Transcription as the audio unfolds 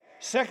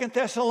2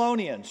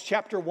 Thessalonians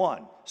chapter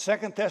 1. 2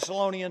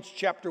 Thessalonians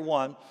chapter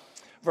 1,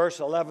 verse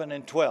 11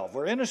 and 12.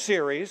 We're in a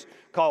series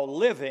called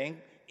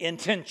Living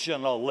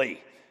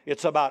Intentionally.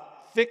 It's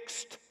about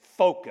fixed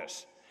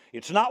focus.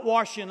 It's not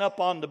washing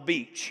up on the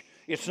beach.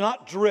 It's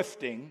not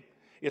drifting.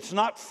 It's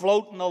not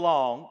floating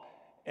along,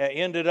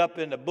 ended up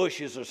in the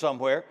bushes or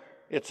somewhere.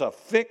 It's a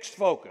fixed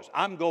focus.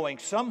 I'm going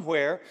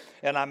somewhere,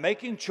 and I'm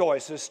making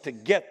choices to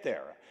get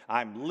there.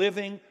 I'm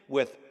living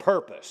with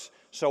purpose.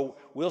 So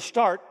we'll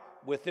start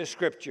with this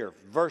scripture,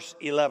 verse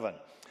 11.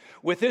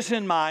 With this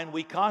in mind,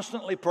 we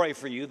constantly pray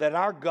for you that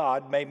our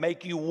God may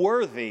make you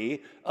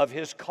worthy of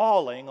His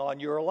calling on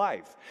your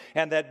life,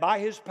 and that by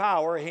His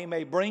power He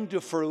may bring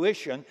to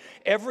fruition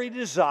every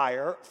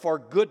desire for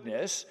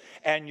goodness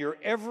and your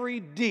every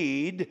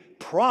deed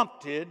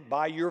prompted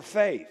by your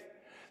faith.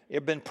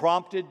 You've been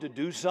prompted to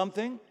do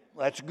something?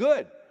 That's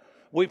good.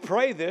 We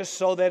pray this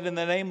so that in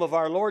the name of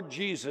our Lord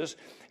Jesus,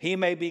 He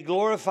may be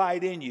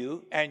glorified in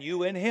you and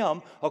you in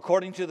Him,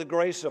 according to the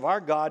grace of our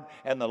God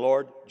and the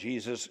Lord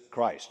Jesus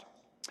Christ.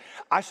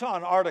 I saw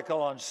an article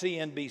on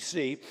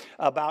CNBC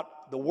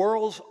about the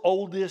world's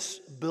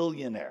oldest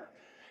billionaire.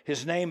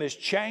 His name is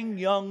Chang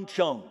Young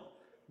Chung.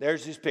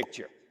 There's his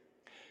picture.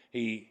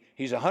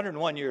 He's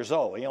 101 years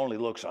old. He only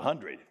looks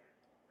 100.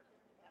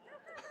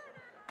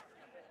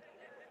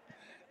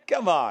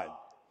 Come on.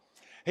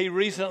 He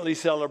recently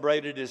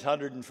celebrated his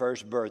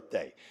 101st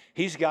birthday.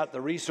 He's got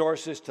the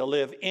resources to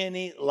live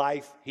any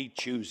life he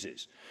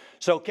chooses.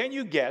 So can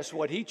you guess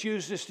what he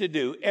chooses to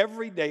do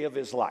every day of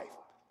his life?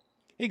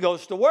 He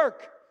goes to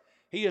work.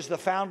 He is the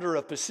founder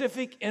of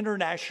Pacific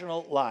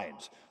International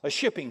Lines, a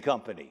shipping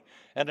company.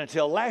 And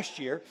until last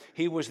year,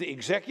 he was the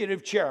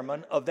executive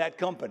chairman of that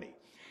company.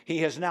 He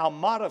has now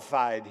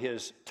modified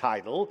his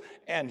title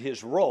and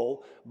his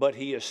role, but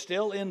he is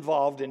still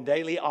involved in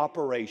daily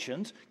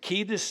operations,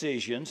 key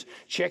decisions,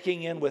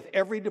 checking in with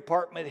every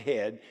department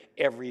head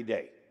every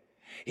day.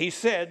 He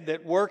said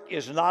that work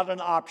is not an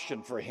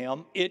option for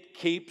him. It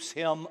keeps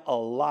him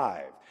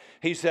alive.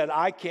 He said,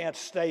 I can't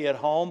stay at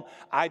home.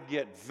 I'd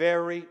get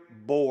very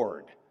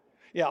bored.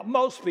 Yeah,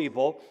 most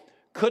people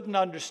couldn't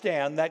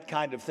understand that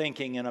kind of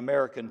thinking in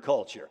American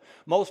culture.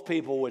 Most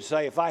people would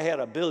say, if I had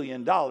 $1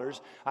 billion,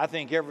 I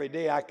think every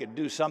day I could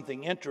do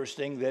something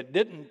interesting that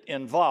didn't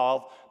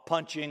involve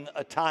punching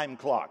a time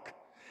clock.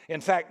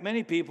 In fact,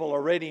 many people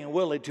are ready and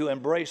willing to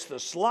embrace the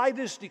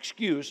slightest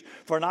excuse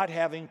for not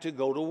having to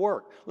go to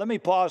work. Let me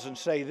pause and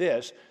say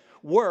this.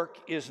 Work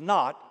is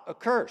not a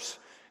curse.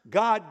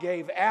 God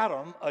gave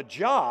Adam a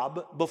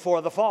job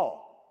before the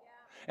fall.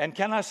 And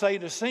can I say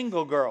to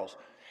single girls,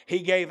 He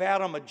gave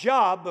Adam a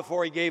job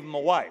before He gave him a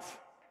wife.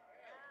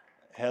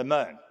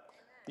 Amen.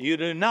 You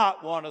do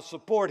not want to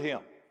support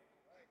him.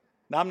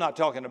 Now, I'm not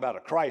talking about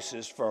a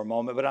crisis for a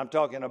moment, but I'm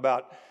talking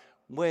about,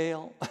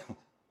 well,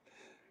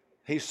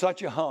 he's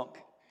such a hunk.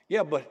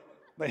 Yeah, but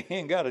he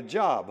ain't got a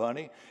job,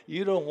 honey.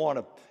 You don't want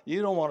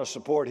to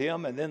support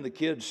him, and then the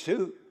kids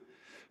too.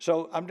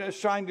 So I'm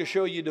just trying to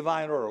show you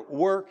divine order.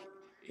 Work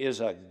is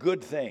a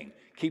good thing.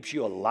 Keeps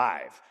you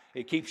alive.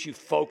 It keeps you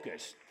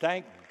focused.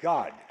 Thank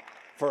God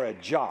for a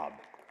job.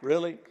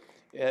 Really?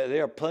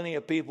 There are plenty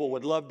of people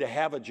would love to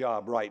have a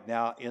job right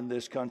now in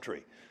this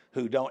country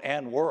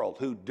and world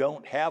who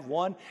don't have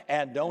one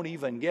and don't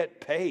even get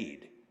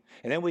paid.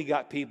 And then we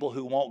got people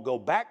who won't go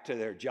back to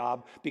their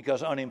job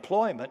because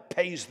unemployment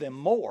pays them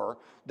more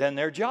than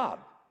their job.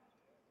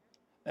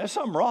 There's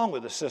something wrong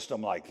with a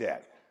system like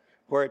that,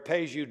 where it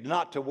pays you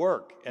not to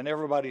work and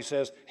everybody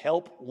says,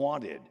 help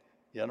wanted,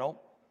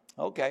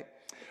 Okay.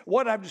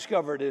 What I've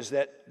discovered is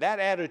that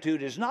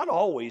attitude is not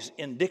always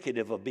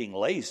indicative of being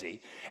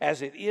lazy,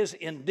 as it is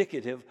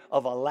indicative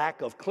of a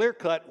lack of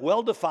clear-cut,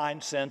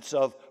 well-defined sense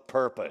of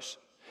purpose.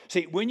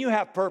 See, when you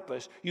have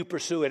purpose, you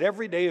pursue it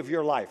every day of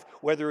your life,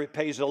 whether it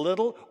pays a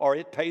little or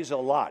it pays a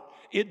lot.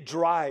 It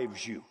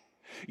drives you.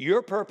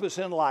 Your purpose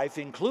in life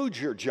includes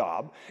your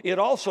job. It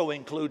also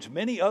includes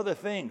many other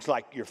things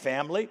like your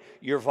family,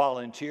 your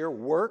volunteer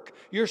work,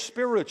 your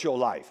spiritual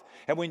life.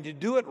 And when you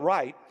do it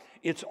right,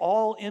 it's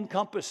all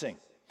encompassing.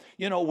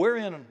 We're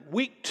in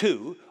week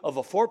 2 of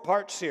a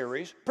 4-part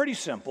series, pretty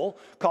simple,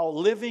 called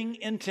Living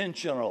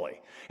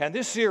Intentionally. And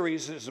this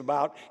series is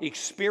about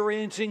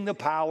experiencing the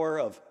power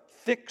of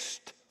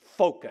fixed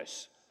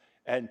focus.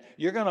 And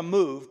you're going to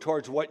move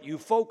towards what you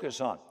focus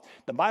on.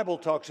 The Bible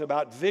talks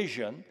about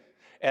vision,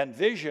 and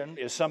vision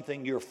is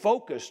something you're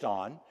focused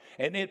on,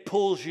 and it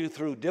pulls you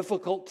through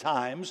difficult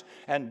times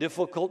and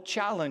difficult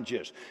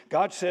challenges.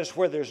 God says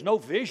where there's no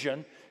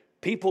vision,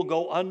 people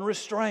go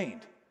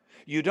unrestrained.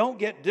 You don't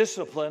get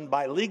disciplined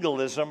by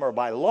legalism or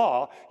by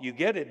law. You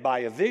get it by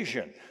a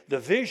vision. The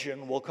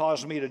vision will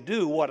cause me to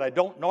do what I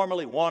don't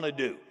normally want to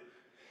do.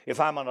 If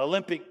I'm on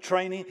Olympic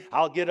training,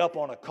 I'll get up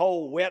on a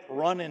cold, wet,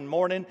 running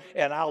morning,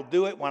 and I'll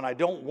do it when I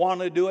don't want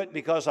to do it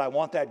because I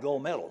want that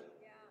gold medal.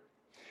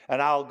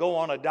 And I'll go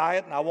on a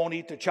diet, and I won't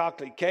eat the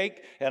chocolate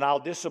cake, and I'll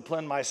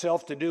discipline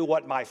myself to do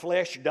what my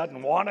flesh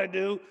doesn't want to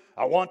do.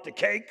 I want the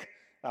cake.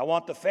 I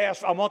want the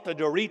fast. I want the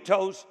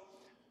Doritos.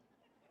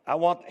 I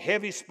want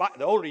heavy spice.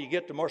 The older you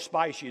get, the more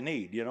spice you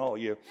need. You know,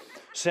 your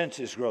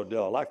senses grow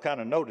dull. I've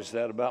kind of noticed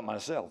that about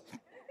myself.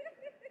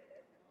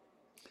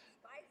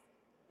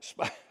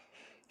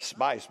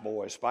 Spice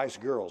boys, spice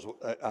girls.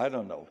 I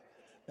don't know.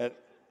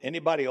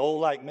 Anybody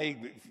old like me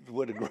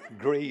would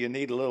agree you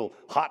need a little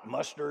hot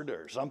mustard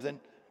or something?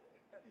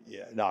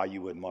 Yeah, no,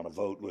 you wouldn't want to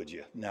vote, would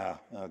you? No,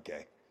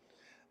 okay.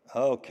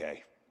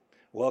 Okay.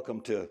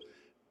 Welcome to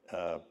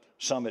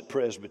Summit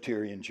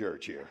Presbyterian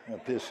Church here.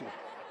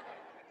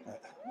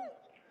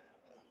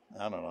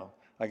 I don't know.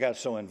 I got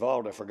so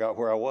involved I forgot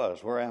where I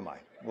was. Where am I?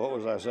 What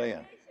was I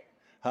saying?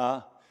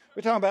 Huh?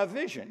 We're talking about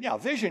vision. Yeah,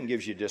 vision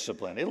gives you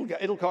discipline.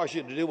 It'll cause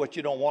you to do what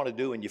you don't want to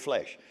do in your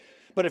flesh.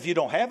 But if you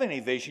don't have any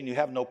vision, you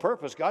have no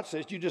purpose. God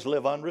says you just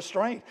live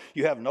unrestrained.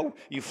 You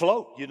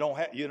float.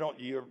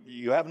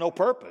 You have no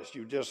purpose.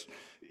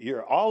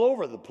 You're all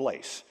over the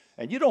place.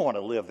 And you don't want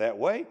to live that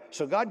way.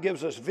 So God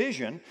gives us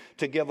vision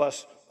to give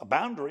us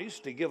boundaries,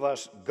 to give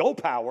us go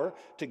power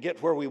to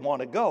get where we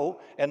want to go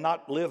and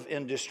not live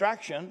in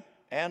distraction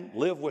and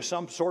live with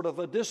some sort of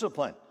a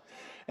discipline.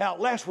 Now,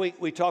 last week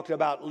we talked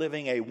about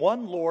living a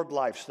one Lord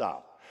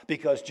lifestyle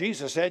because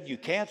Jesus said you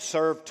can't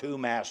serve two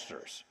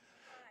masters.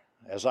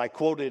 As I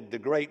quoted the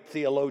great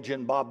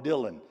theologian Bob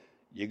Dylan,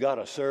 you got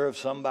to serve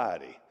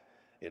somebody.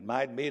 It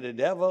might be the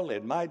devil,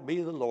 it might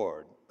be the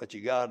Lord, but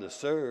you got to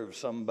serve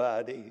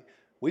somebody.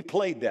 We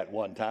played that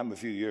one time a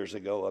few years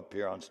ago up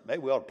here on,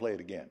 maybe we ought to play it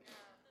again,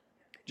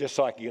 just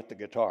so I can get the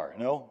guitar.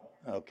 No?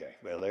 Okay,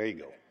 well, there you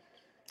go.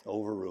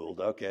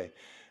 Overruled, okay.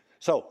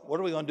 So what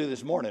are we going to do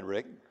this morning,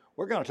 Rick?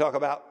 We're going to talk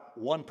about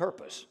one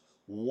purpose,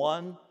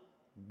 one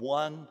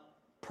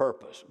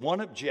purpose,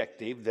 one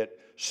objective that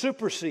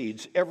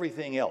supersedes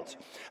everything else.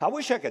 I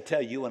wish I could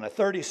tell you in a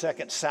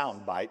 30-second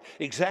sound bite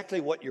exactly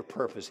what your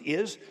purpose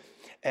is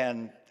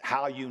and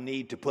how you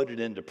need to put it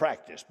into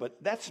practice, but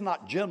that's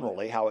not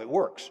generally how it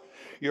works.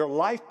 Your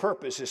life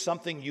purpose is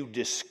something you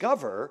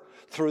discover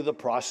through the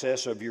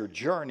process of your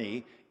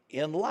journey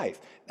in life.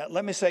 Now,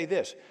 let me say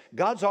this.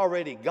 God's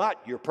already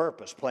got your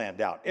purpose planned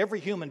out. Every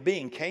human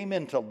being came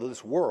into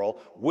this world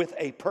with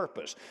a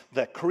purpose.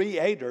 The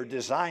Creator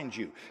designed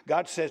you.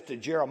 God says to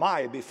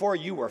Jeremiah, before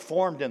you were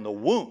formed in the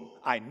womb,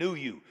 I knew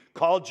you,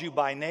 called you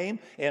by name,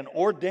 and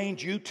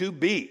ordained you to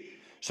be.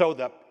 So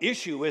the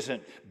issue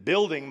isn't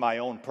building my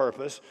own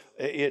purpose.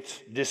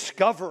 It's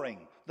discovering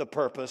the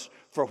purpose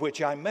for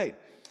which I'm made.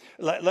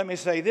 Let me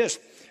say this.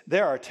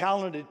 There are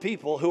talented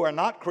people who are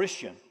not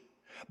Christian,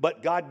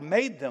 but God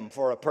made them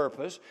for a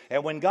purpose,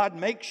 and when God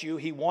makes you,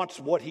 He wants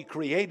what He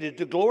created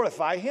to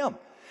glorify Him.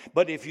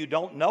 But if you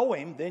don't know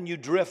Him, then you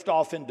drift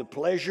off into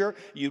pleasure,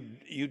 you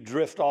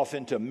drift off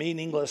into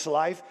meaningless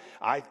life.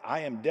 I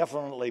am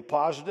definitely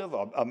positive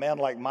a man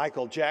like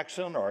Michael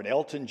Jackson or an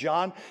Elton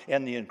John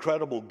and the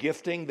incredible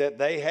gifting that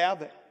they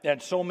have,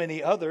 and so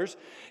many others,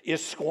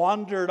 is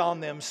squandered on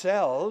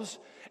themselves,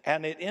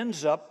 and it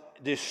ends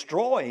up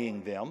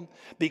destroying them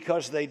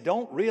because they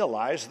don't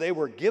realize they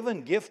were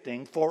given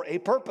gifting for a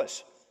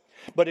purpose.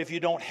 But if you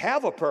don't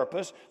have a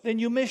purpose, then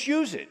you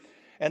misuse it.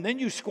 And then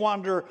you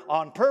squander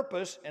on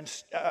purpose and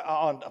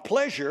on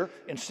pleasure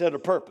instead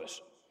of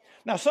purpose.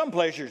 Now, some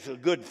pleasure is a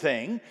good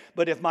thing,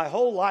 but if my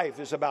whole life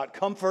is about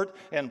comfort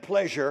and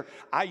pleasure,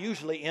 I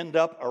usually end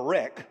up a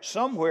wreck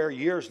somewhere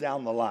years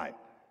down the line.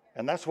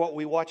 And that's what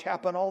we watch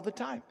happen all the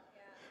time.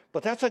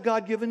 But that's a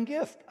God-given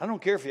gift. I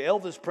don't care if you're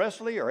Elvis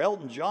Presley or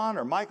Elton John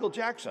or Michael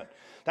Jackson.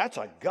 That's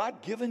a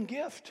God-given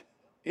gift.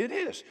 It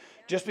is.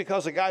 Just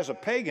because a guy's a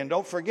pagan,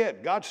 don't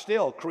forget, God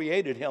still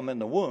created him in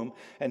the womb,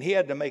 and he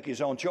had to make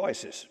his own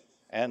choices.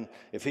 And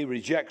if he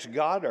rejects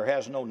God or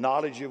has no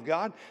knowledge of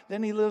God,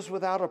 then he lives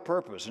without a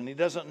purpose, and he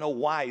doesn't know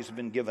why he's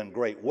been given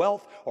great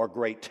wealth or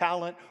great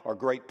talent or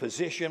great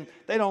position.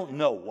 They don't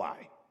know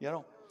why, you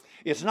know.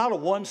 It's not a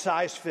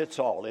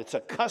one-size-fits-all. It's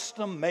a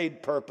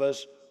custom-made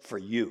purpose for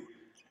you.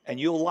 And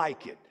you'll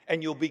like it,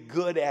 and you'll be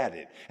good at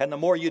it. And the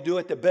more you do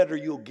it, the better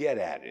you'll get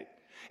at it.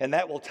 And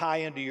that will tie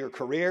into your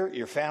career,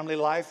 your family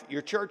life,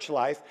 your church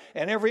life,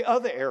 and every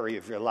other area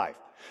of your life.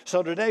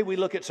 So today we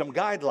look at some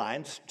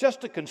guidelines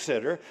just to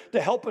consider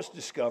to help us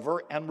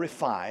discover and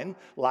refine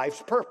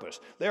life's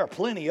purpose. There are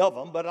plenty of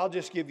them, but I'll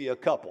just give you a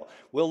couple.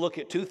 We'll look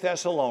at 2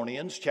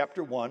 Thessalonians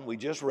chapter 1. We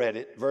just read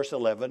it, verse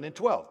 11 and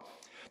 12.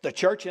 The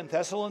church in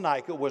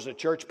Thessalonica was a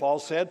church, Paul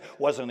said,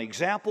 was an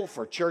example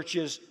for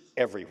churches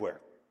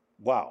everywhere.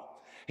 Wow.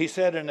 He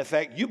said, in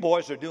effect, you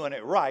boys are doing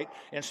it right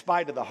in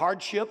spite of the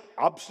hardship,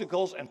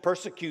 obstacles, and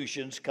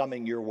persecutions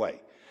coming your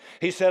way.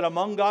 He said,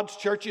 among God's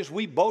churches,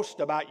 we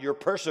boast about your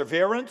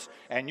perseverance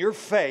and your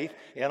faith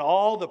in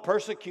all the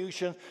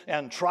persecution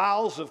and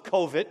trials of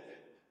COVID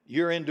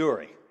you're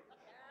enduring.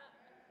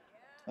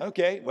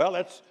 Okay, well,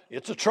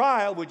 it's a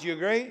trial. Would you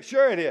agree?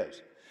 Sure it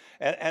is.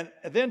 And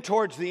then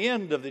towards the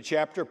end of the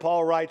chapter,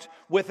 Paul writes,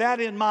 with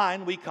that in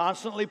mind, we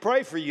constantly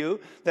pray for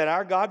you that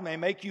our God may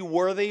make you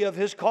worthy of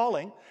his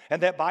calling,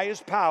 and that by his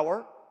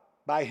power,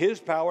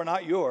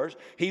 not yours,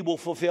 he will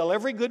fulfill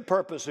every good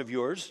purpose of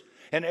yours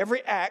and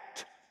every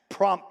act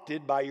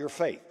prompted by your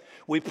faith.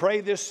 We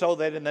pray this so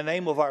that in the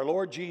name of our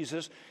Lord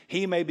Jesus,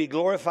 he may be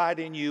glorified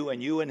in you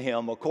and you in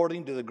him,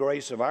 according to the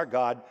grace of our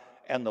God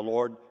and the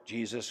Lord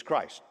Jesus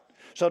Christ.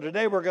 So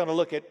today we're going to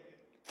look at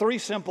 3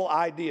 simple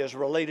ideas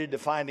related to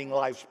finding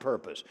life's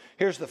purpose.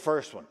 Here's the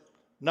first one.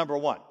 Number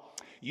 1,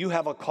 you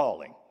have a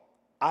calling.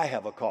 I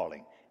have a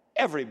calling.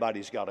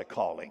 Everybody's got a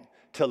calling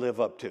to live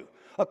up to.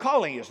 A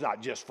calling is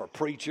not just for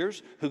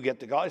preachers who get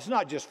the call. It's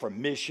not just for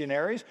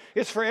missionaries.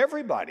 It's for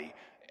everybody.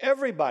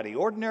 Everybody,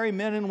 ordinary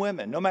men and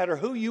women, no matter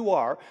who you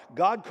are,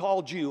 God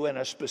called you in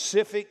a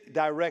specific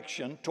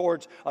direction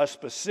towards a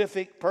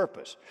specific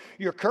purpose.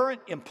 Your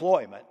current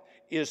employment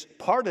is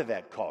part of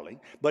that calling,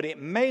 but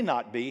it may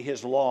not be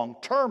his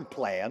long-term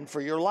plan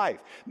for your life.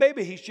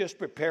 Maybe he's just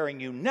preparing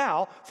you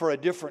now for a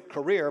different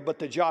career, but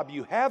the job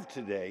you have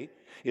today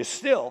is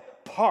still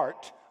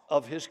part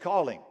of his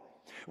calling.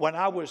 When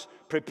I was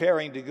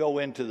preparing to go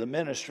into the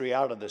ministry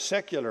out of the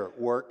secular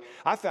work,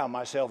 I found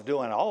myself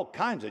doing all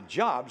kinds of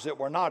jobs that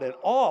were not at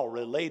all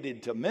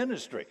related to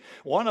ministry.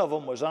 One of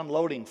them was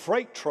unloading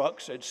freight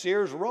trucks at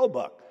Sears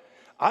Roebuck.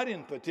 I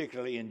didn't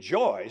particularly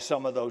enjoy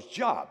some of those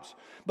jobs,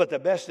 but the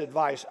best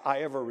advice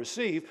I ever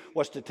received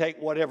was to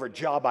take whatever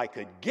job I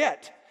could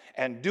get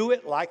and do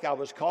it like I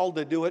was called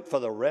to do it for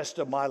the rest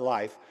of my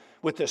life,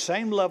 with the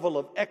same level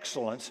of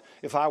excellence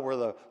if I were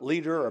the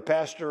leader or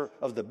pastor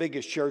of the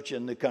biggest church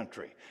in the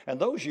country. And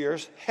those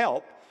years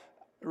help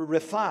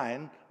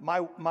refine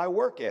my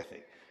work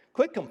ethic.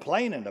 Quit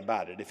complaining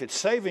about it. If it's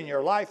saving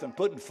your life and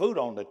putting food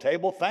on the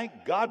table,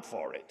 thank God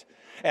for it.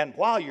 And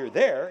while you're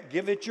there,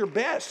 give it your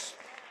best.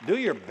 Do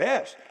your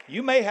best.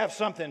 You may have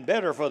something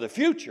better for the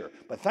future,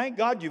 but thank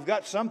God you've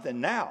got something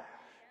now.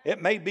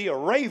 It may be a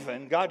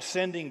raven God's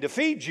sending to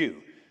feed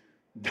you.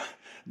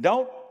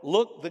 Don't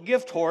look the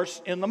gift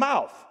horse in the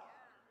mouth.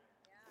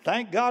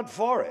 Thank God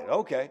for it.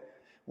 Okay.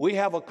 We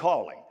have a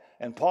calling,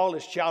 and Paul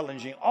is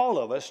challenging all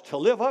of us to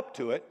live up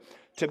to it,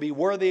 to be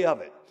worthy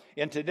of it.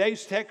 In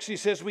today's text, he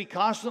says, we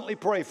constantly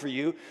pray for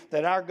you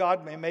that our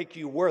God may make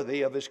you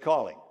worthy of his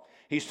calling.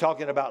 He's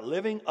talking about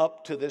living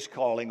up to this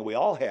calling we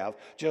all have,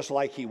 just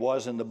like he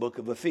was in the book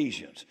of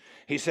Ephesians.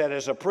 He said,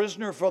 as a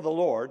prisoner for the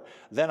Lord,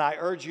 then I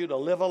urge you to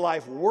live a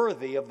life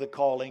worthy of the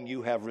calling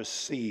you have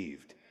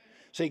received.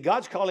 See,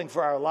 God's calling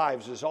for our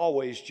lives is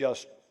always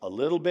just a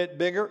little bit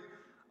bigger,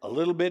 a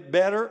little bit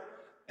better,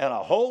 and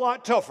a whole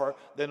lot tougher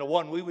than the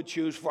one we would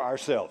choose for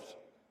ourselves.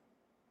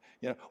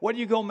 You know, what do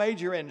you go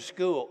major in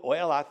school?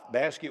 Well,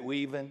 basket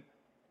weaving,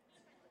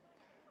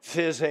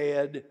 phys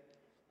ed.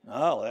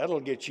 Oh,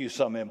 that'll get you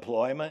some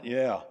employment,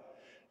 yeah.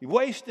 You're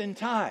wasting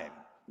time.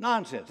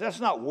 Nonsense. That's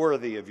not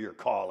worthy of your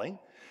calling.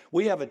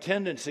 We have a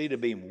tendency to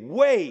be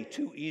way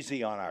too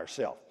easy on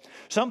ourselves.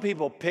 Some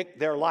people pick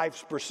their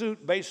life's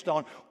pursuit based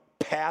on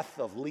path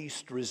of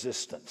least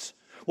resistance.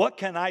 What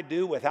can I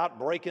do without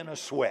breaking a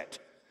sweat?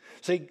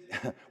 See,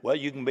 well,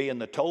 you can be in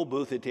the toll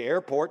booth at the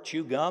airport,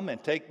 chew gum,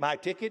 and take my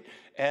ticket,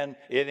 and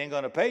it ain't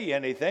going to pay you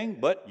anything,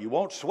 but you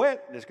won't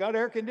sweat. It's got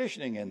air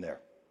conditioning in there.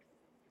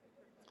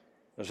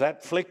 Does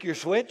that flick your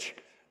switch?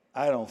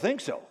 I don't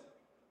think so.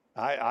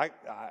 I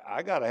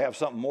got to have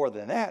something more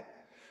than that.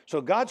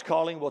 So God's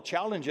calling will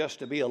challenge us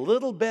to be a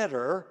little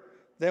better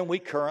than we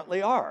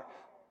currently are.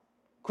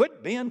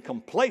 Quit being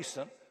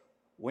complacent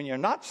when you're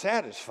not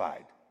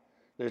satisfied.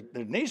 There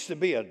needs to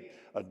be a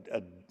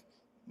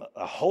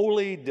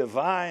holy,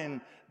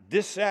 divine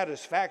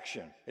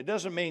dissatisfaction. It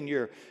doesn't mean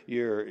you're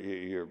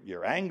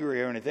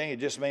angry or anything. It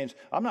just means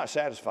I'm not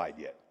satisfied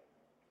yet.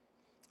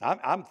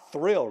 I'm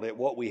thrilled at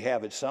what we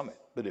have at Summit.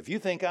 But if you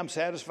think I'm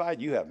satisfied,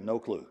 you have no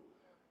clue.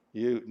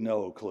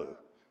 No clue.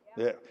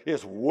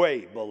 It's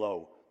way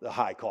below the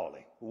high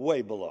calling,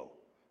 way below.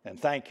 And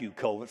thank you,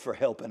 COVID, for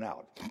helping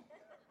out.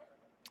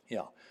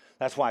 Yeah,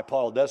 that's why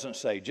Paul doesn't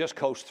say just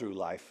coast through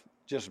life,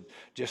 just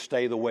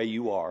stay the way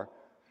you are.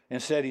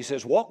 Instead, he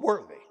says, walk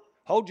worthy.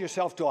 Hold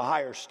yourself to a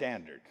higher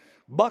standard.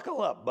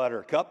 Buckle up,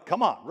 buttercup.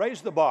 Come on,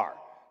 raise the bar.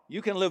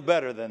 You can live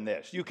better than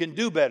this. You can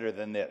do better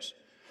than this.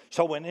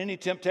 So when any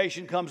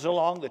temptation comes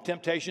along, the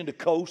temptation to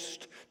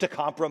coast, to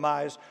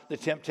compromise, the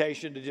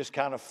temptation to just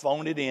kind of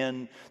phone it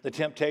in, the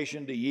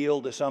temptation to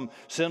yield to some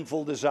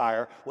sinful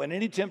desire, when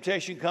any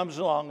temptation comes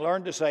along,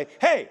 learn to say,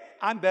 hey,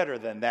 I'm better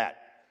than that.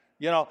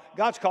 You know,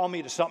 God's called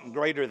me to something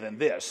greater than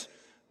this,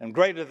 and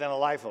greater than a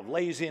life of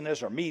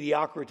laziness or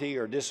mediocrity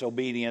or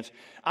disobedience.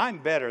 I'm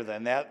better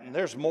than that, and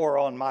there's more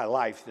on my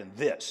life than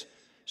this.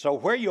 So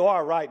where you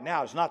are right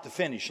now is not the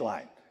finish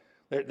line.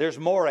 There's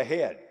more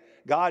ahead.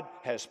 God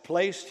has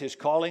placed his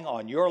calling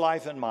on your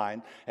life and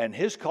mine, and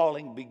his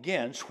calling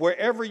begins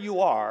wherever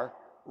you are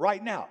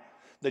right now.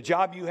 The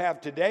job you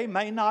have today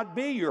may not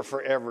be your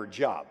forever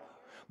job,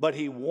 but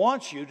he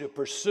wants you to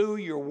pursue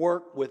your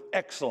work with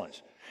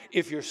excellence.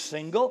 If you're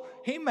single,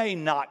 he may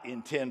not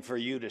intend for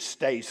you to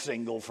stay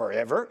single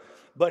forever,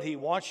 but he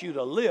wants you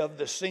to live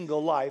the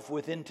single life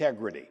with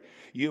integrity.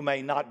 You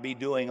may not be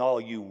doing all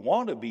you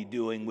want to be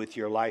doing with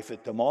your life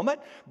at the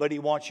moment, but he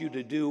wants you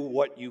to do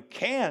what you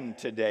can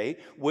today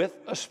with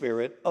a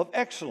spirit of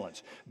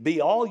excellence.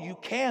 Be all you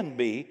can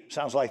be,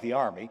 sounds like the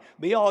Army,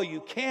 be all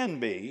you can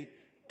be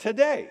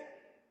today.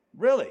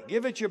 Really,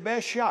 give it your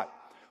best shot.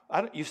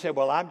 You say,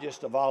 well, I'm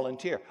just a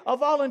volunteer. A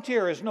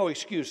volunteer is no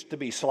excuse to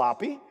be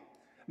sloppy,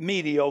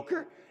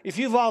 mediocre. If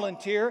you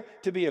volunteer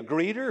to be a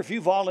greeter, if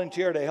you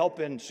volunteer to help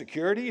in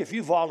security, if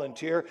you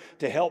volunteer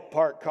to help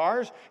park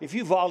cars, if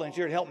you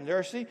volunteer to help in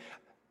nursing,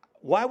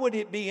 why would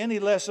it be any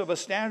less of a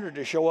standard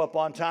to show up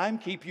on time,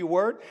 keep your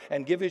word,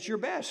 and give it your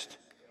best?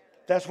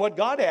 That's what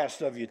God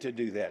asked of you, to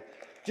do that.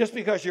 Just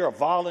because you're a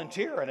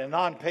volunteer in a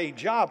non-paid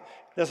job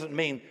doesn't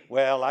mean,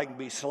 well, I can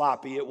be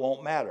sloppy, it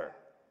won't matter.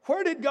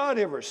 Where did God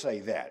ever say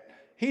that?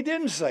 He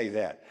didn't say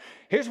that.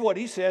 Here's what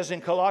he says in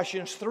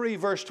Colossians 3,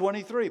 verse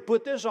 23.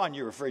 Put this on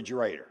your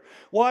refrigerator.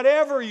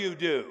 Whatever you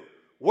do,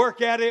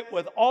 work at it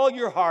with all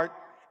your heart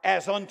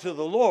as unto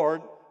the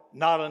Lord,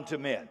 not unto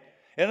men.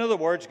 In other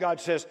words,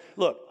 God says,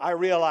 look, I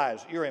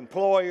realize your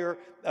employer,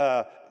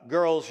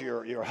 girls,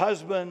 your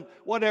husband,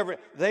 whatever,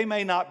 they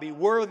may not be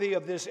worthy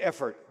of this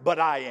effort, but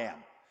I am.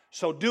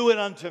 So do it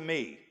unto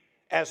me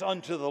as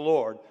unto the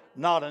Lord,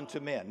 not unto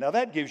men. Now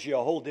that gives you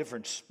a whole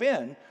different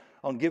spin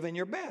on giving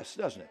your best,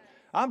 doesn't it?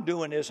 I'm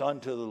doing this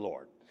unto the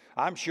Lord.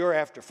 I'm sure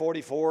after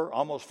 44,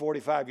 almost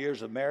 45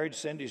 years of marriage,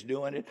 Cindy's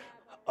doing it.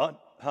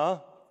 Huh?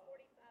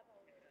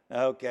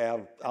 Okay,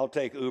 I'll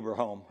take Uber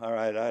home. All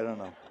right, I don't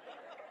know.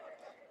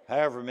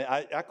 However,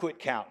 I quit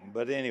counting,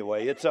 but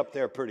anyway, it's up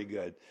there pretty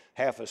good.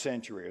 Half a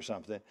century or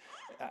something.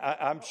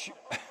 I'm sure.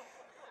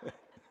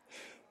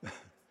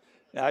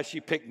 Now,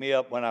 she picked me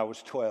up when I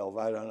was 12.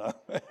 I don't know.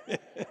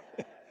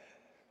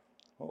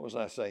 What was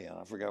I saying?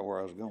 I forgot where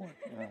I was going.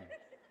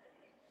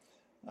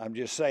 I'm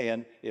just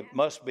saying it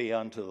must be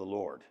unto the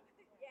Lord.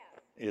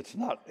 It's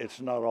not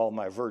all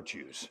my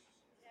virtues.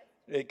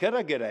 Could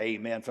I get an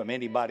amen from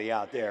anybody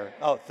out there?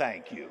 Oh,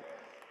 thank you.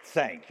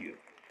 Thank you.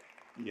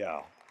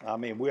 Yeah. I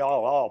mean, we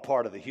all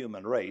part of the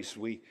human race.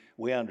 We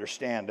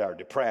understand our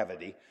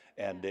depravity,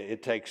 and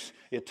it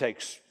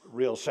takes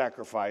real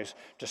sacrifice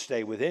to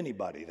stay with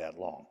anybody that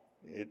long.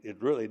 It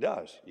really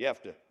does. You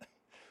have to.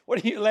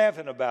 What are you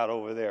laughing about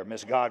over there,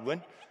 Miss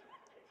Godwin?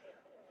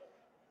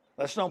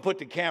 Let's don't put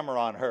the camera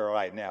on her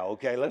right now,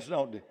 okay? Let's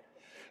don't.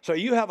 So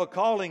you have a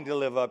calling to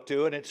live up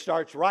to, and it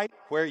starts right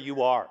where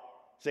you are.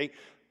 See,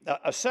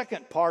 a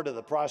second part of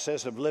the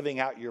process of living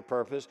out your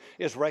purpose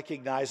is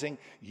recognizing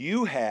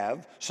you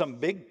have some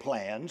big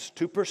plans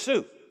to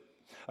pursue.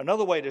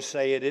 Another way to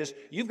say it is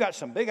you've got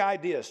some big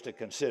ideas to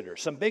consider,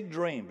 some big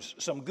dreams,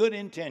 some good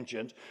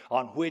intentions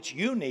on which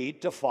you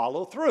need to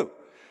follow through.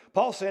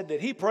 Paul said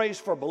that he prays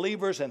for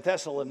believers in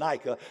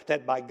Thessalonica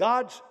that by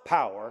God's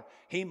power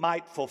he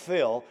might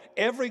fulfill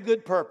every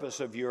good purpose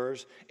of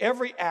yours,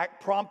 every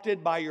act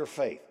prompted by your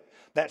faith.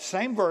 That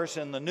same verse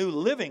in the New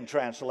Living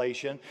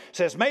Translation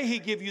says, may he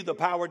give you the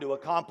power to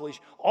accomplish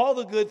all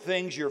the good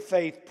things your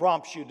faith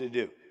prompts you to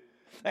do.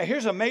 Now,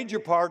 here's a major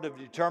part of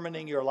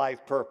determining your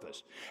life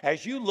purpose.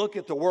 As you look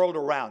at the world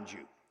around you,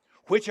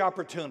 which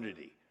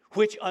opportunity,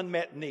 which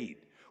unmet need,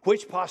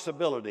 which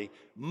possibility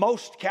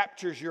most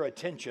captures your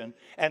attention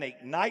and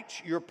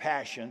ignites your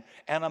passion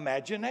and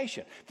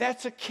imagination?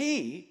 That's a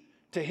key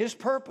to his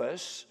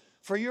purpose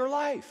for your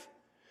life.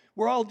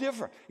 We're all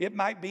different. It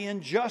might be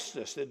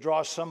injustice that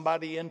draws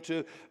somebody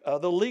into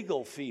the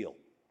legal field.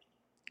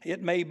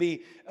 It may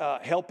be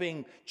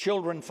helping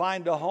children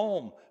find a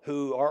home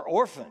who are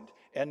orphaned.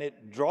 And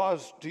it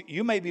draws to,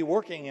 you may be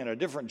working in a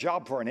different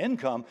job for an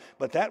income,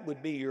 but that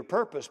would be your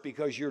purpose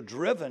because you're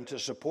driven to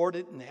support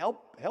it and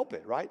help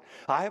it, right?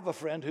 I have a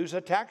friend who's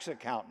a tax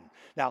accountant.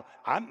 Now,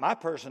 my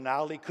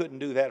personality couldn't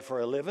do that for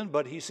a living,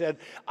 but he said,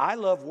 I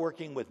love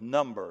working with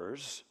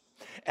numbers,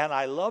 and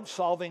I love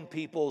solving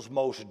people's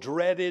most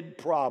dreaded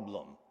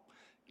problem,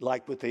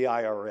 like with the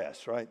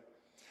IRS, right?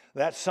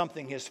 That's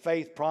something his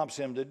faith prompts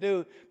him to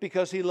do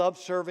because he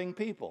loves serving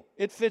people.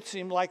 It fits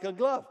him like a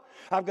glove.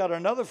 I've got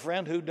another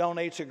friend who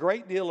donates a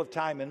great deal of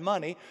time and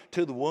money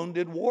to the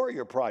Wounded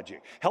Warrior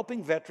Project,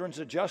 helping veterans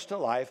adjust to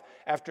life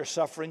after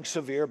suffering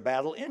severe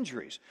battle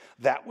injuries.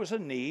 That was a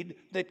need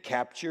that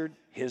captured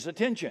his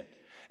attention.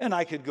 And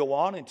I could go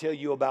on and tell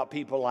you about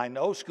people I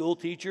know, school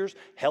teachers,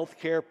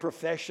 healthcare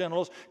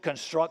professionals,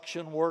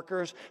 construction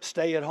workers,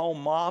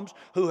 stay-at-home moms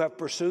who have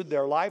pursued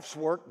their life's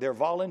work, their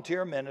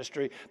volunteer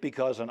ministry,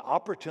 because an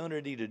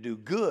opportunity to do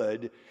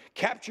good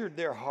captured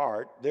their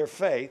heart, their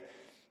faith.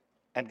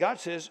 And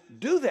God says,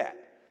 do that.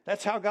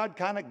 That's how God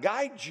kind of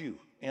guides you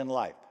in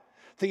life.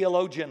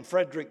 Theologian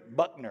Frederick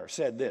Buechner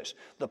said this,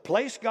 the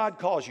place God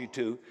calls you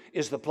to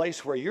is the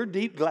place where your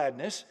deep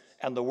gladness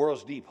and the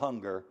world's deep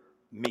hunger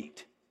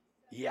meet.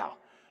 Yeah.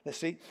 Let's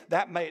see,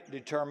 that might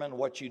determine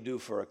what you do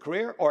for a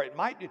career, or it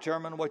might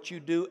determine what you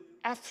do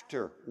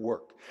after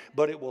work.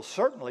 But it will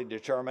certainly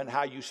determine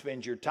how you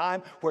spend your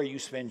time, where you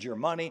spend your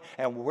money,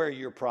 and where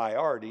your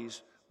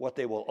priorities, what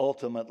they will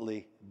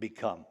ultimately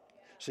become.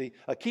 See,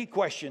 a key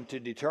question to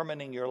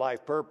determining your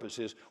life purpose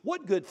is,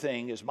 what good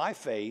thing is my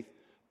faith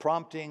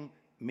prompting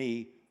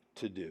me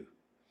to do?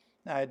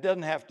 Now, it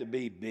doesn't have to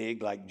be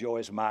big like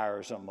Joyce Meyer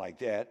or something like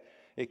that.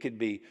 It could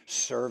be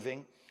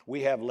serving.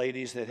 We have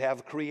ladies that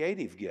have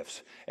creative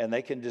gifts, and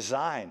they can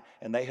design,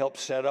 and they help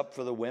set up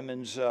for the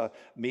women's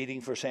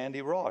meeting for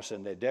Sandy Ross,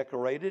 and they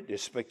decorate it.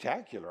 It's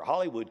spectacular.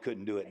 Hollywood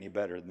couldn't do it any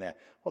better than that.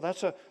 Well,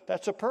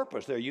 that's a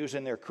purpose. They're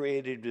using their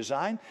creative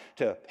design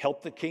to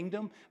help the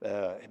kingdom,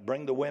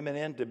 bring the women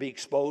in to be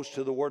exposed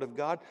to the Word of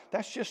God.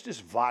 That's just as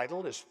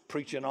vital as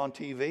preaching on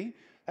TV.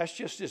 That's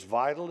just as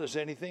vital as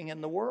anything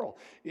in the world.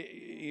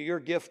 Your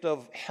gift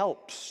of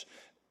helps.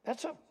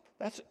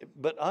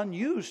 But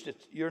unused,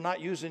 you're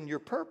not using your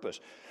purpose.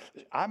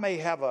 I may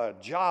have a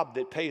job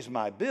that pays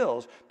my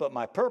bills, but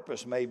my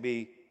purpose may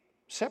be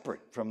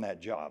separate from that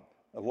job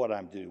of what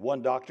I'm doing.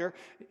 One doctor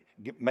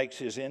makes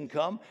his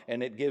income,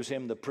 and it gives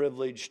him the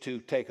privilege to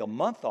take a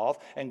month off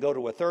and go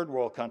to a third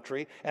world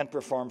country and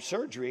perform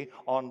surgery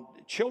on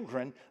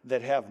children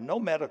that have no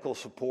medical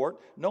support,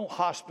 no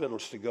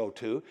hospitals to go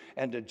to,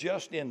 and to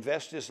just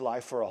invest his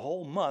life for a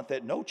whole month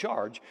at no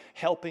charge,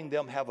 helping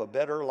them have a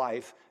better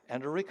life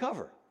and to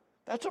recover.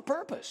 That's a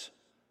purpose.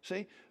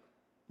 See?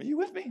 Are you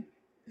with me?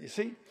 You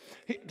see?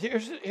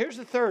 Here's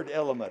the third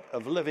element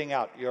of living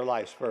out your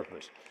life's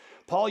purpose.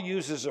 Paul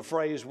uses a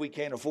phrase we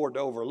can't afford to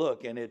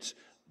overlook, and it's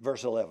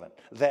verse 11,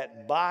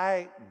 that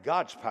by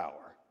God's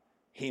power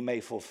he may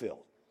fulfill.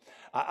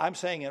 I'm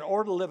saying in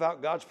order to live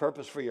out God's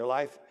purpose for your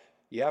life,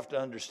 you have to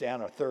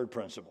understand a third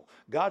principle.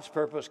 God's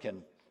purpose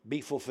can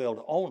be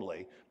fulfilled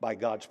only by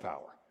God's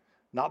power.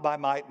 Not by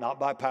might, not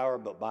by power,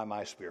 but by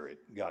my Spirit,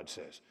 God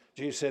says.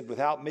 Jesus said,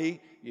 without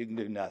me, you can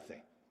do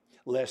nothing,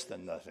 less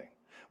than nothing.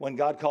 When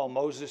God called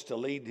Moses to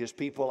lead his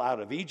people out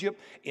of Egypt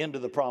into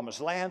the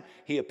promised land,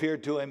 he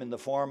appeared to him in the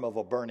form of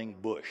a burning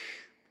bush.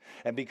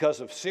 And because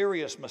of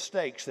serious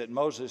mistakes that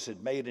Moses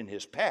had made in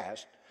his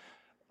past,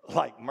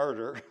 like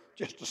murder,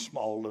 just a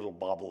small little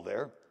bobble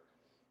there.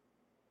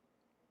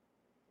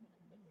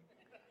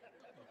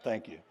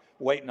 Thank you.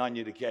 Waiting on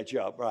you to catch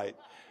up, right?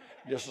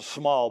 Just a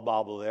small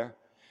bobble there.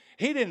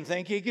 He didn't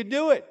think he could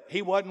do it.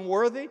 He wasn't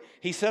worthy.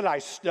 He said, I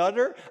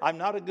stutter. I'm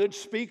not a good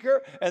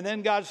speaker. And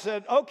then God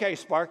said, okay,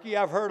 Sparky,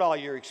 I've heard all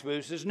your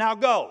excuses. Now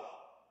go.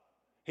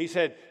 He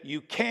said, you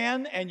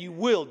can and you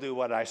will do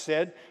what I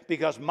said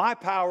because my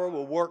power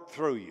will work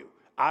through you.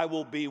 I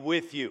will be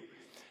with you.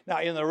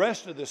 Now, in the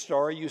rest of the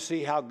story, you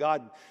see how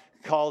God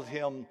called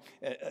him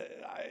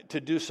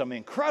to do some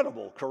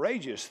incredible,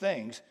 courageous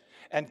things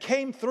and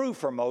came through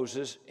for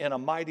Moses in a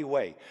mighty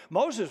way.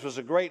 Moses was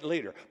a great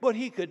leader, but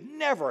he could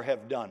never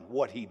have done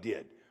what he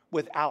did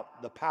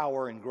without the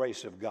power and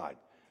grace of God.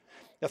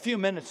 A few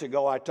minutes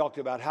ago, I talked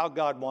about how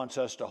God wants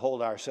us to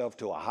hold ourselves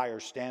to a higher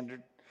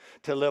standard,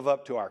 to live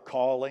up to our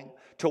calling,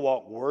 to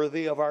walk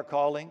worthy of our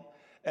calling.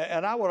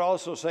 And I would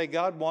also say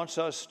God wants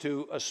us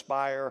to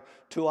aspire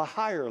to a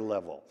higher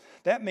level.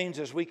 That means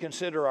as we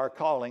consider our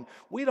calling,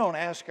 we don't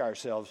ask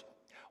ourselves,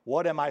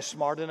 what am I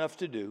smart enough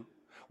to do?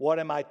 What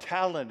am I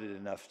talented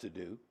enough to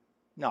do?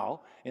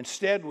 No.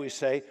 Instead, we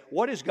say,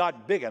 what is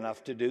God big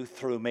enough to do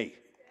through me?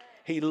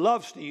 He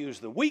loves to use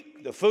the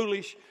weak, the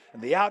foolish,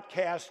 and the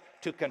outcast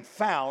to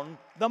confound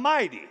the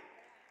mighty.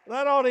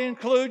 That ought to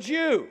include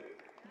you.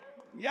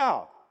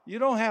 Yeah. You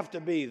don't have to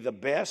be the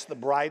best, the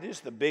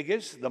brightest, the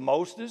biggest, the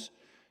mostest.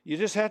 You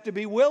just have to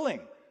be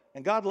willing.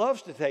 And God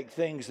loves to take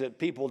things that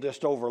people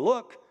just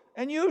overlook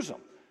and use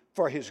them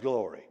for His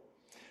glory.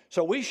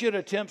 So we should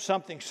attempt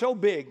something so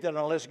big that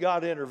unless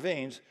God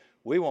intervenes,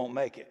 we won't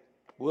make it.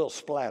 We'll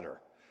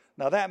splatter.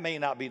 Now, that may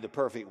not be the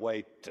perfect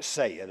way to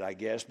say it, I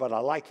guess, but I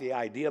like the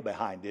idea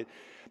behind it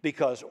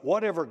because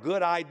whatever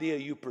good idea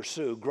you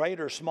pursue, great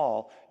or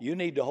small, you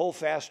need to hold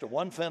fast to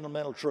one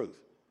fundamental truth.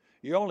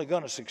 You're only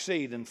going to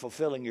succeed in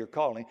fulfilling your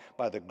calling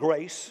by the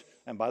grace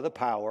and by the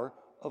power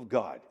of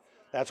God.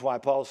 That's why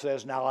Paul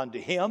says, now unto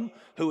him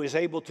who is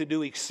able to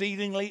do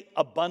exceedingly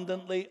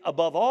abundantly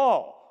above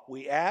all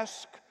we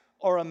ask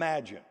or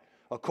imagine,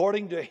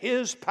 according to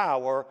his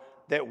power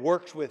that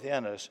works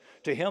within us,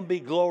 to him be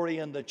glory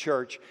in the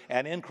church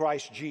and in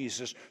Christ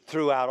Jesus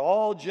throughout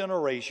all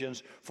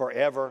generations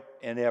forever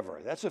and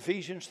ever. That's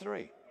Ephesians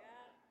 3.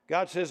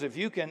 God says, if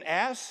you can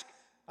ask,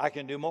 I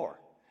can do more.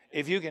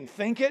 If you can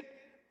think it,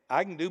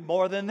 I can do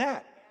more than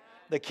that.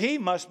 The key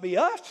must be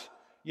us.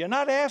 You're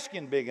not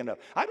asking big enough.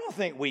 I don't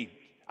think we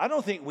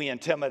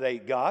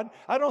intimidate God.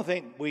 I don't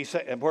think we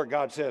say, where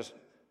God says,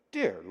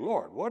 dear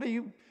Lord, what do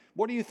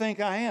you think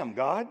I am,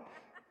 God?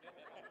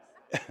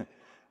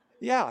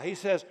 Yeah, he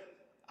says,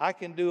 I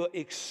can do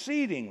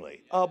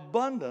exceedingly,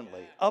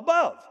 abundantly,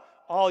 above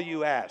all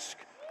you ask.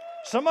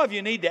 Some of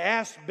you need to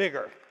ask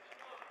bigger.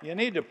 You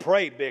need to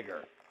pray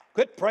bigger.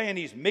 Quit praying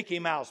these Mickey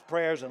Mouse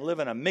prayers and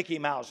living a Mickey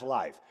Mouse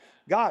life.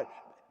 God,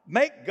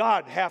 make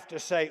God have to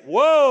say,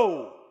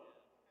 whoa,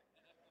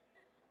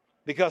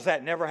 because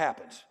that never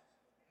happens.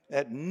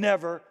 That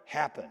never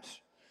happens.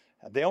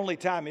 The only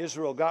time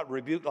Israel got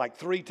rebuked like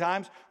 3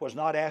 times was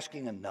not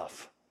asking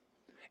enough.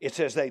 It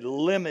says they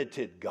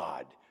limited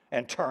God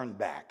and turned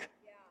back.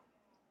 Yeah.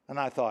 And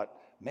I thought,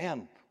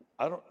 man,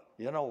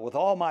 with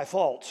all my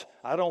faults,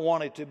 I don't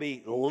want it to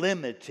be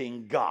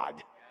limiting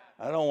God.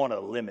 I don't want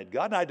to limit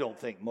God, and I don't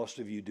think most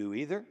of you do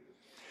either.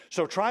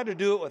 So try to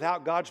do it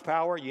without God's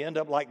power. You end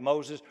up like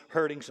Moses,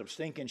 herding some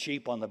stinking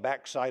sheep on the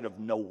backside of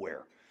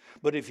nowhere.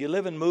 But if you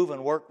live and move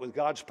and work with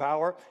God's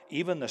power,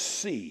 even the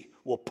sea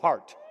will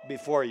part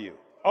before you.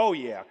 Oh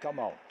yeah, come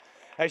on.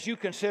 As you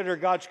consider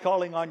God's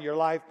calling on your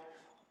life,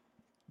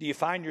 do you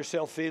find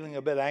yourself feeling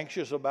a bit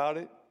anxious about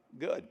it?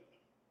 Good.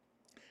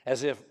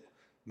 As if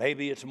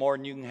maybe it's more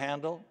than you can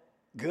handle?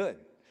 Good.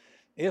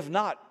 If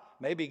not,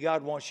 maybe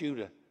God wants you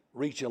to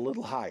reach a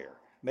little higher.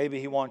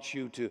 Maybe he wants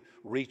you to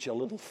reach a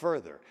little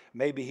further.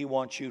 Maybe he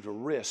wants you to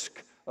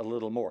risk a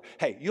little more.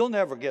 Hey, you'll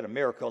never get a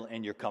miracle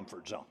in your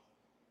comfort zone.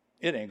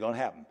 It ain't going to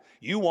happen.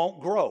 You won't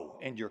grow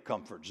in your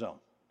comfort zone.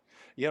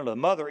 You know, the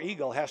mother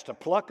eagle has to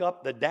pluck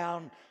up the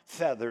down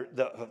feather,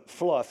 the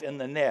fluff in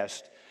the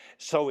nest,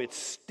 so it's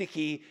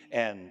sticky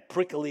and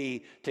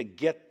prickly to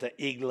get the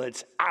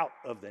eaglets out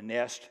of the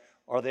nest,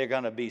 or they're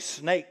going to be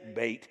snake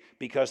bait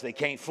because they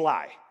can't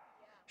fly.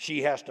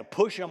 She has to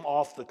push them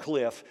off the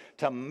cliff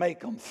to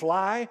make them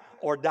fly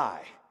or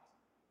die.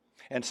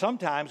 And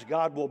sometimes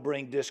God will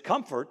bring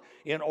discomfort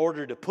in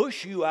order to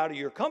push you out of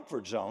your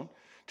comfort zone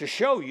to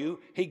show you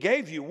he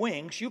gave you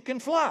wings, you can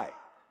fly.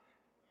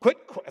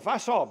 If I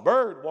saw a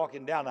bird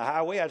walking down the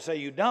highway, I'd say,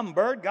 you dumb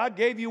bird, God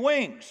gave you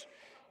wings.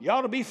 You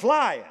ought to be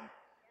flying.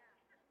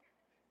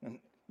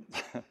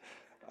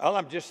 Well,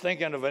 I'm just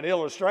thinking of an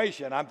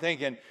illustration. I'm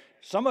thinking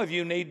some of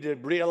you need to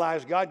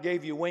realize God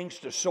gave you wings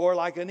to soar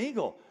like an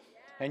eagle.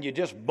 And you're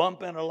just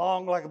bumping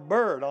along like a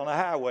bird on a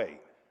highway.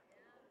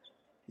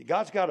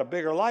 God's got a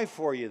bigger life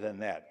for you than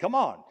that. Come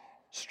on,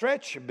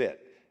 stretch a bit.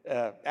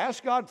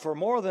 Ask God for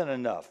more than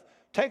enough.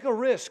 Take a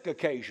risk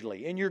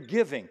occasionally in your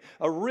giving,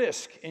 a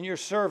risk in your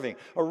serving,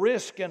 a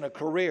risk in a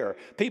career.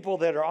 People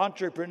that are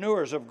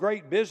entrepreneurs of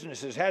great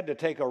businesses had to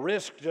take a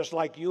risk just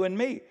like you and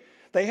me.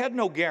 They had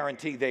no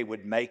guarantee they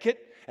would make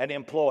it and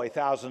employ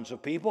thousands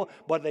of people,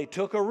 but they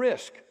took a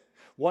risk.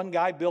 One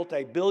guy built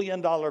a $1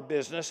 billion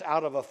business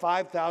out of a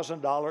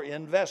 $5,000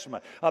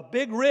 investment. A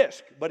big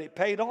risk, but it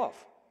paid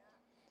off.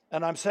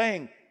 And I'm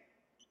saying,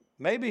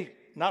 maybe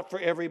not for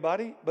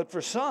everybody, but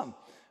for some.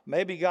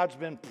 Maybe God's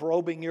been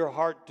probing your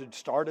heart to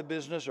start a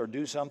business or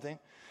do something.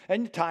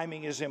 And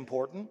timing is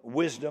important.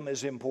 Wisdom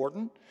is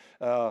important.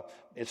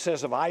 It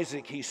says of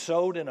Isaac, he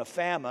sowed in a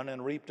famine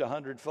and reaped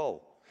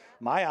 100-fold.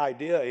 My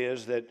idea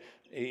is that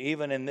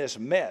even in this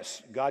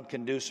mess, God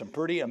can do some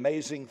pretty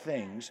amazing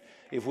things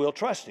if we'll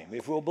trust him,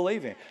 if we'll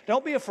believe him.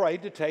 Don't be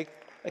afraid to take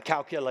a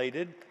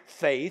calculated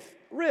faith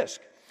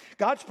risk.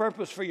 God's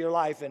purpose for your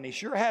life, and he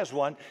sure has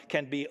one,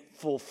 can be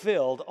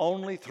fulfilled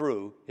only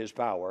through his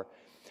power.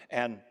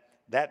 And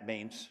that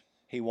means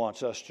he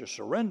wants us to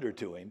surrender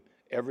to him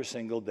every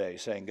single day,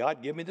 saying,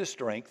 God, give me the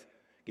strength,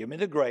 give me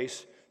the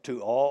grace to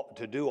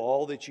do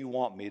all that you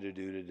want me to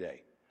do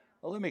today.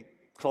 Well, let me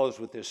close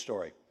with this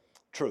story.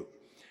 True.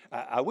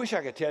 I wish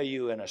I could tell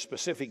you in a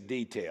specific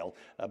detail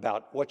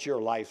about what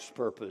your life's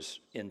purpose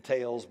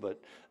entails,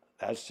 but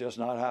that's just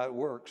not how it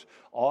works.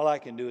 All I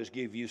can do is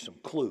give you some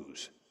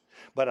clues.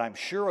 But I'm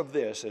sure of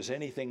this as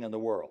anything in the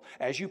world.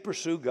 As you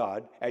pursue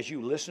God, as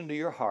you listen to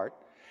your heart,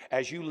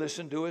 as you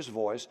listen to his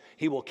voice,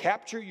 he will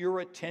capture your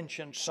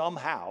attention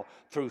somehow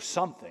through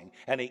something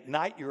and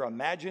ignite your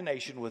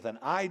imagination with an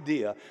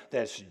idea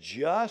that's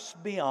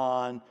just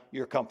beyond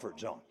your comfort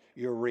zone,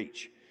 your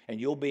reach. And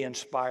you'll be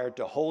inspired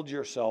to hold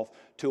yourself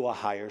to a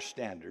higher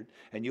standard.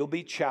 And you'll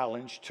be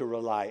challenged to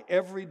rely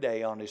every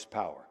day on his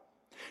power.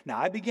 Now,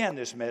 I began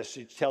this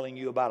message telling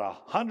you about a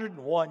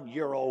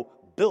 101-year-old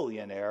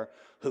billionaire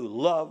who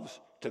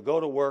loves to go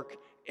to work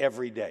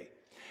every day.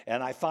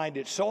 And I find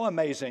it so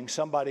amazing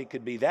somebody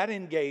could be that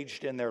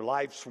engaged in their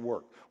life's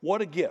work.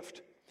 What a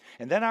gift.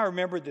 And then I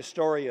remembered the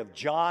story of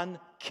John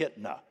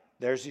Kitna.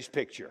 There's his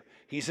picture.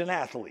 He's an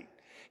athlete.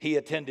 He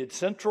attended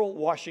Central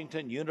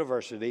Washington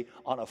University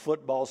on a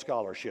football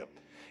scholarship.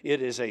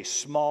 It is a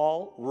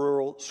small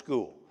rural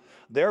school.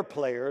 Their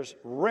players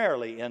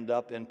rarely end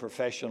up in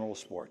professional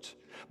sports.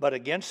 But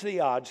against the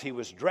odds, he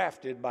was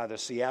drafted by the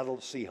Seattle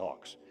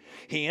Seahawks.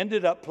 He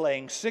ended up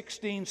playing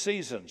 16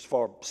 seasons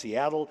for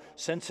Seattle,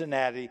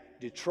 Cincinnati,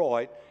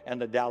 Detroit, and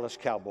the Dallas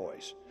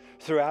Cowboys.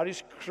 Throughout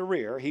his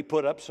career, he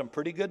put up some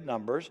pretty good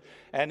numbers,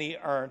 and he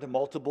earned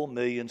multiple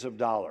millions of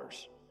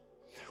dollars.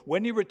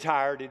 When he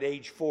retired at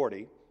age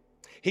 40,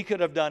 he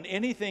could have done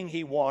anything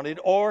he wanted,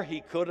 or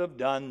he could have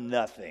done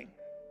nothing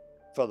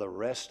for the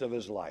rest of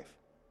his life.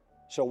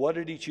 So what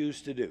did he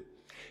choose to do?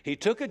 He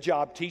took a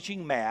job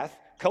teaching math,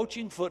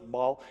 coaching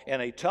football in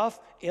a tough,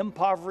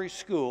 impoverished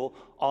school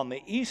on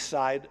the east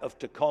side of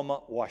Tacoma,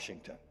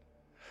 Washington.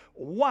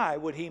 Why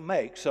would he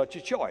make such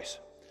a choice?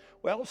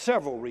 Well,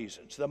 several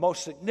reasons. The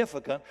most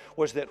significant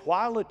was that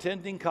while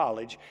attending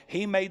college,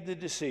 he made the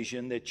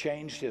decision that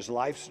changed his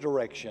life's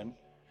direction,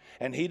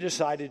 and he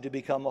decided to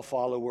become a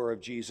follower of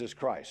Jesus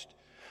Christ.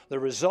 The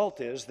result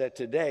is that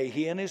today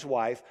he and his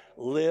wife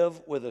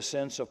live with a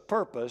sense of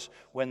purpose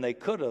when they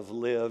could have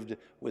lived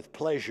with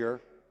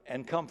pleasure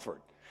and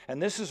comfort.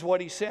 And this is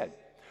what he said.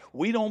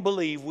 We don't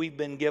believe we've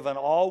been given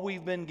all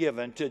we've been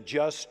given to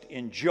just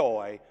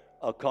enjoy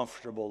a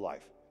comfortable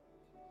life.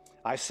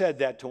 I said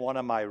that to one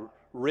of my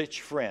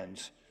rich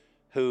friends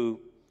who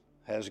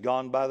has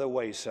gone by the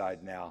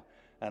wayside now.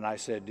 And I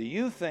said, do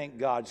you think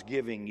God's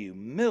giving you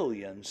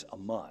millions a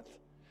month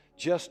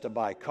just to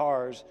buy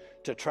cars,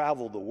 to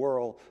travel the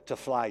world, to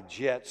fly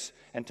jets,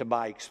 and to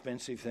buy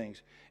expensive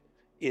things?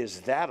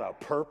 Is that a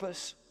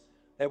purpose?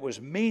 That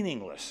was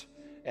meaningless.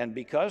 And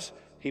because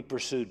he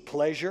pursued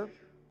pleasure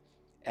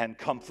and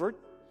comfort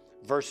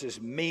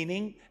versus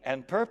meaning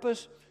and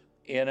purpose,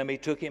 the enemy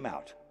took him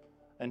out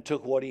and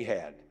took what he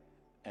had,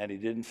 and he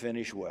didn't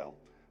finish well.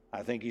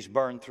 I think he's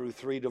burned through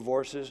 3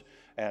 divorces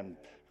and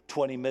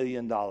 $20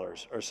 million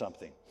or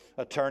something.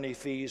 Attorney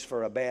fees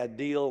for a bad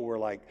deal were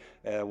like,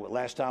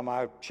 last time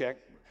I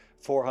checked,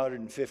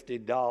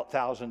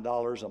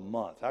 $450,000 a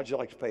month. How'd you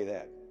like to pay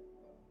that?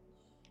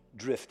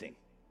 Drifting.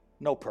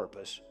 No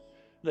purpose.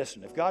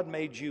 Listen, if God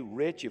made you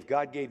rich, if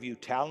God gave you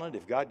talent,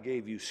 if God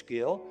gave you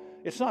skill,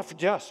 it's not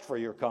just for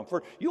your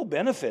comfort. You'll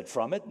benefit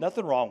from it.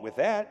 Nothing wrong with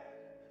that.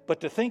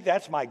 But to think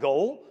that's my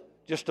goal,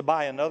 just to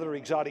buy another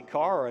exotic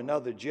car or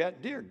another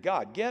jet, dear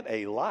God, get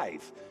a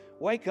life.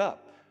 Wake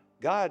up.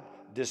 God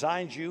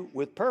designed you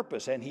with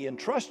purpose, and he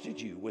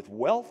entrusted you with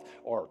wealth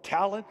or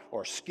talent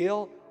or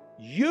skill.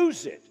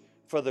 Use it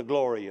for the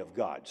glory of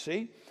God.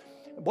 See?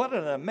 What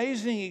an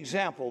amazing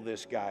example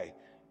this guy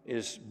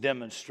is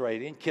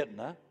demonstrating,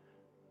 Kitna,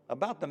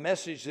 about the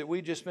message that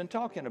we've just been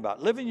talking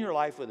about. Living your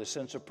life with a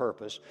sense of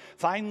purpose,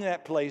 finding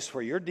that place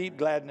where your deep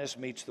gladness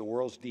meets the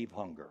world's deep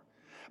hunger.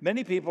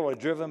 Many people are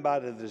driven by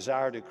the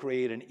desire to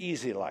create an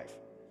easy life.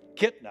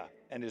 Kitna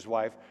and his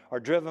wife are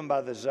driven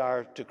by the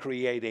desire to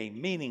create a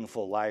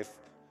meaningful life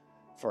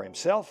for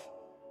himself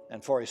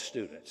and for his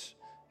students.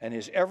 And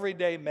his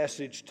everyday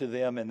message to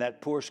them in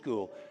that poor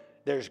school,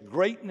 there's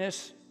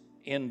greatness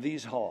in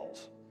these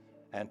halls.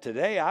 And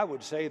today I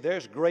would say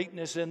there's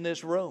greatness in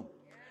this room.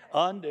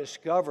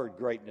 Undiscovered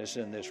greatness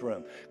in this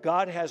room.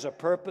 God has a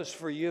purpose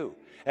for you.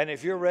 And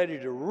if you're ready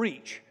to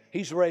reach,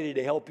 he's ready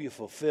to help you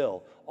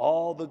fulfill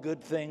all the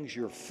good things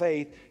your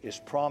faith is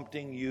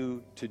prompting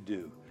you to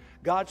do.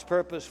 God's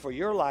purpose for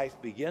your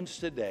life begins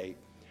today,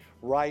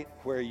 right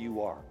where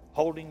you are,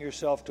 holding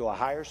yourself to a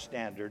higher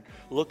standard,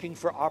 looking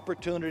for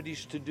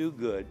opportunities to do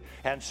good,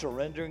 and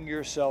surrendering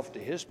yourself to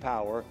his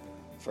power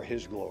for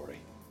his glory.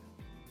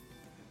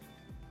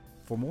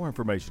 For more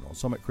information on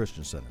Summit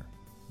Christian Center,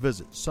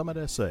 visit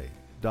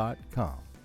summitsa.com.